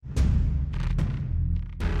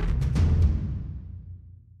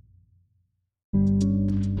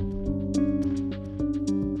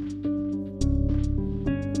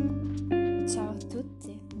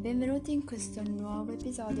benvenuti in questo nuovo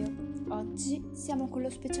episodio. Oggi siamo con lo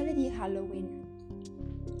speciale di Halloween.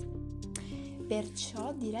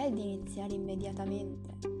 Perciò direi di iniziare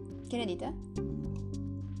immediatamente. Che ne dite?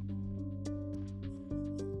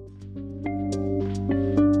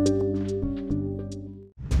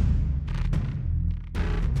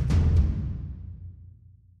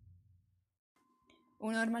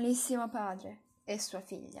 Un normalissimo padre e sua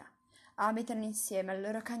figlia abitano insieme al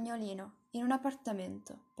loro cagnolino in un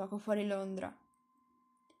appartamento poco fuori Londra.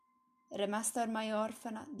 Rimasta ormai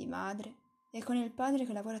orfana di madre e con il padre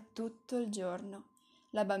che lavora tutto il giorno,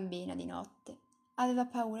 la bambina di notte aveva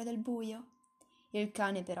paura del buio. Il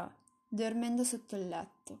cane però, dormendo sotto il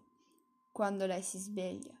letto, quando lei si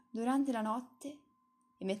sveglia durante la notte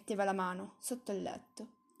e metteva la mano sotto il letto,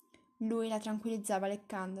 lui la tranquillizzava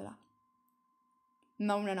leccandola.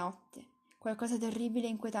 Ma una notte qualcosa terribile e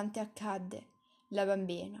inquietante accadde. La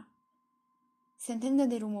bambina, sentendo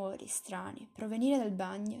dei rumori strani provenire dal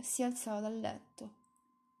bagno, si alzò dal letto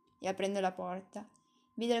e aprendo la porta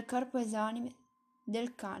vide il corpo esanime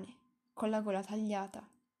del cane con la gola tagliata.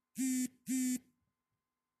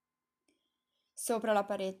 Sopra la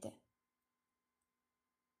parete,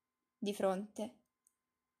 di fronte,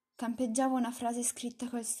 campeggiava una frase scritta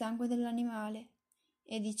col sangue dell'animale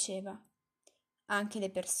e diceva: anche le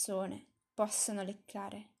persone possono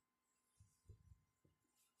leccare.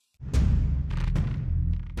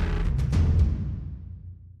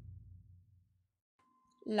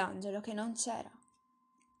 L'angelo che non c'era.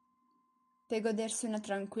 Per godersi una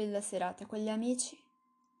tranquilla serata con gli amici,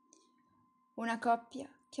 una coppia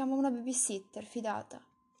chiamò una babysitter fidata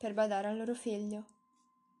per badare al loro figlio.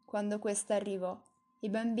 Quando questa arrivò, i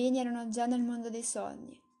bambini erano già nel mondo dei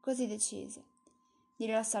sogni, così decise di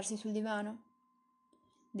rilassarsi sul divano.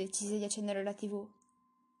 Decise di accendere la TV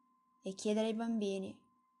e chiedere ai bambini,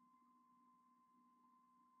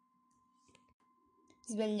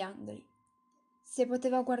 svegliandoli, se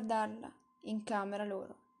poteva guardarla in camera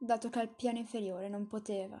loro, dato che al piano inferiore non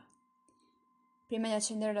poteva. Prima di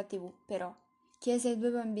accendere la TV, però, chiese ai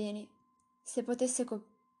due bambini se potesse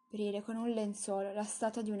coprire con un lenzuolo la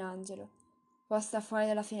statua di un angelo posta fuori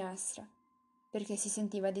dalla finestra, perché si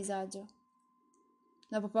sentiva a disagio.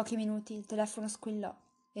 Dopo pochi minuti il telefono squillò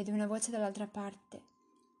ed una voce dall'altra parte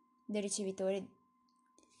del ricevitore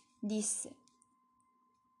disse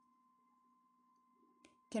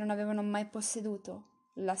che non avevano mai posseduto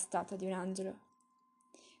la statua di un angelo.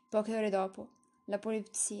 Poche ore dopo, la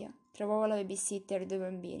polizia trovò la babysitter e i due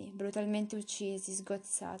bambini, brutalmente uccisi,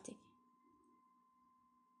 sgozzati.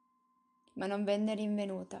 Ma non venne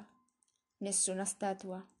rinvenuta nessuna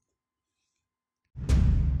statua.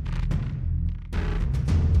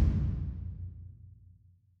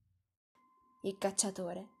 Il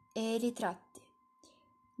cacciatore e i ritratti.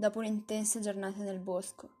 Dopo un'intensa giornata nel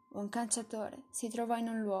bosco, un cacciatore si trovò in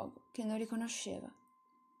un luogo che non riconosceva.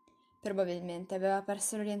 Probabilmente aveva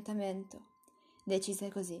perso l'orientamento.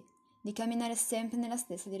 Decise così di camminare sempre nella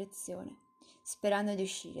stessa direzione, sperando di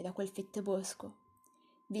uscire da quel fitto bosco,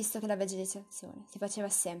 visto che la vegetazione si faceva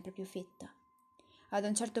sempre più fitta. Ad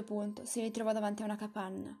un certo punto si ritrovò davanti a una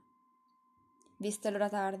capanna. Vista l'ora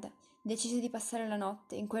tarda, decise di passare la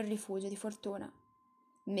notte in quel rifugio di fortuna,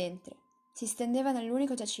 mentre si stendeva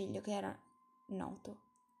nell'unico giaciglio che era noto.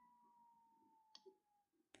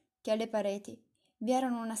 Che alle pareti vi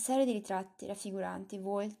erano una serie di ritratti raffiguranti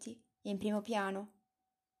volti in primo piano,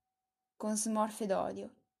 con smorfie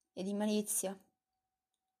d'odio e di malizia.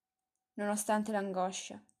 Nonostante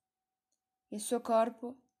l'angoscia, il suo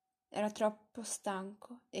corpo era troppo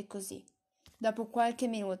stanco e così, dopo qualche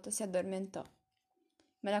minuto, si addormentò.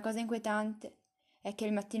 Ma la cosa inquietante è che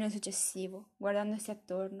il mattino successivo, guardandosi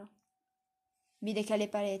attorno, vide che alle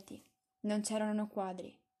pareti non c'erano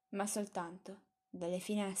quadri, ma soltanto delle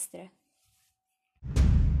finestre.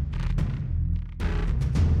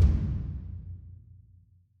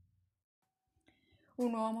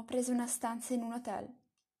 Un uomo prese una stanza in un hotel.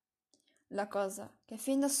 La cosa che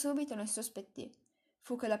fin da subito non sospettì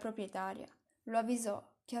fu che la proprietaria lo avvisò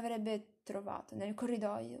che avrebbe trovato nel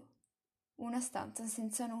corridoio una stanza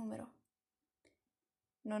senza numero.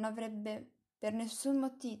 Non avrebbe per nessun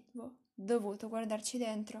motivo dovuto guardarci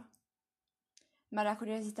dentro. Ma la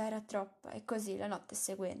curiosità era troppa e così la notte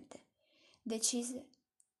seguente decise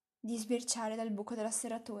di sbirciare dal buco della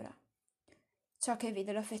serratura. Ciò che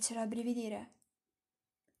vide lo fece rabbrividire.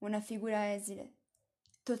 Una figura esile,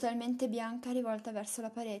 totalmente bianca, rivolta verso la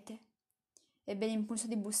parete. Ebbe l'impulso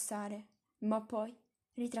di bussare, ma poi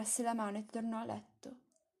ritrasse la mano e tornò a letto.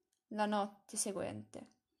 La notte seguente,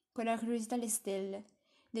 con la curiosità alle stelle,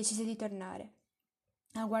 decise di tornare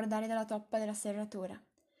a guardare dalla toppa della serratura,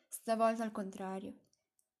 stavolta al contrario.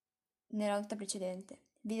 nella notte precedente,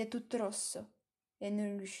 vide tutto rosso e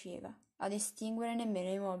non riusciva a distinguere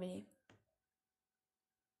nemmeno i mobili.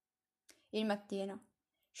 Il mattino,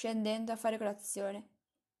 scendendo a fare colazione,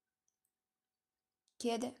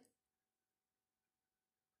 chiede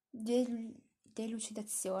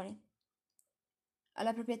delucidazioni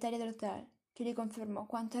alla proprietaria dell'hotel, che gli confermò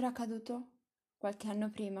quanto era accaduto qualche anno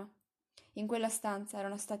prima. In quella stanza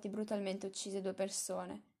erano state brutalmente uccise 2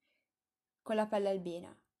 persone, con la pelle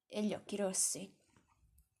albina e gli occhi rossi.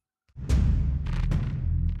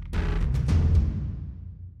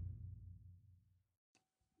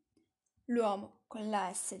 L'uomo con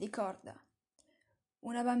la S di corda.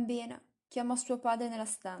 Una bambina chiamò suo padre nella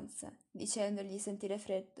stanza, dicendogli di sentire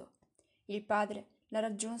freddo. Il padre la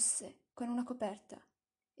raggiunse con una coperta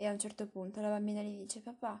e a un certo punto la bambina gli dice: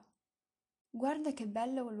 «Papà, guarda che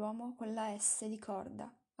bello l'uomo con la S di corda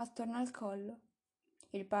attorno al collo».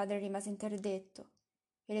 Il padre rimase interdetto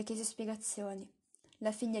e le chiese spiegazioni.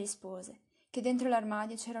 La figlia rispose che dentro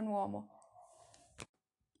l'armadio c'era un uomo.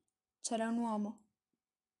 C'era un uomo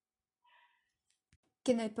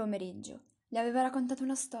che nel pomeriggio le aveva raccontato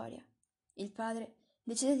una storia. Il padre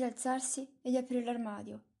decise di alzarsi e di aprire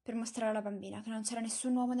l'armadio per mostrare alla bambina che non c'era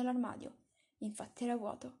nessun uomo nell'armadio, infatti era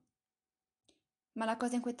vuoto. Ma la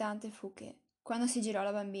cosa inquietante fu che, quando si girò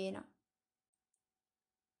la bambina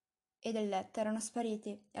e del letto erano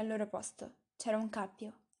spariti e al loro posto c'era un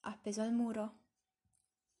cappio appeso al muro.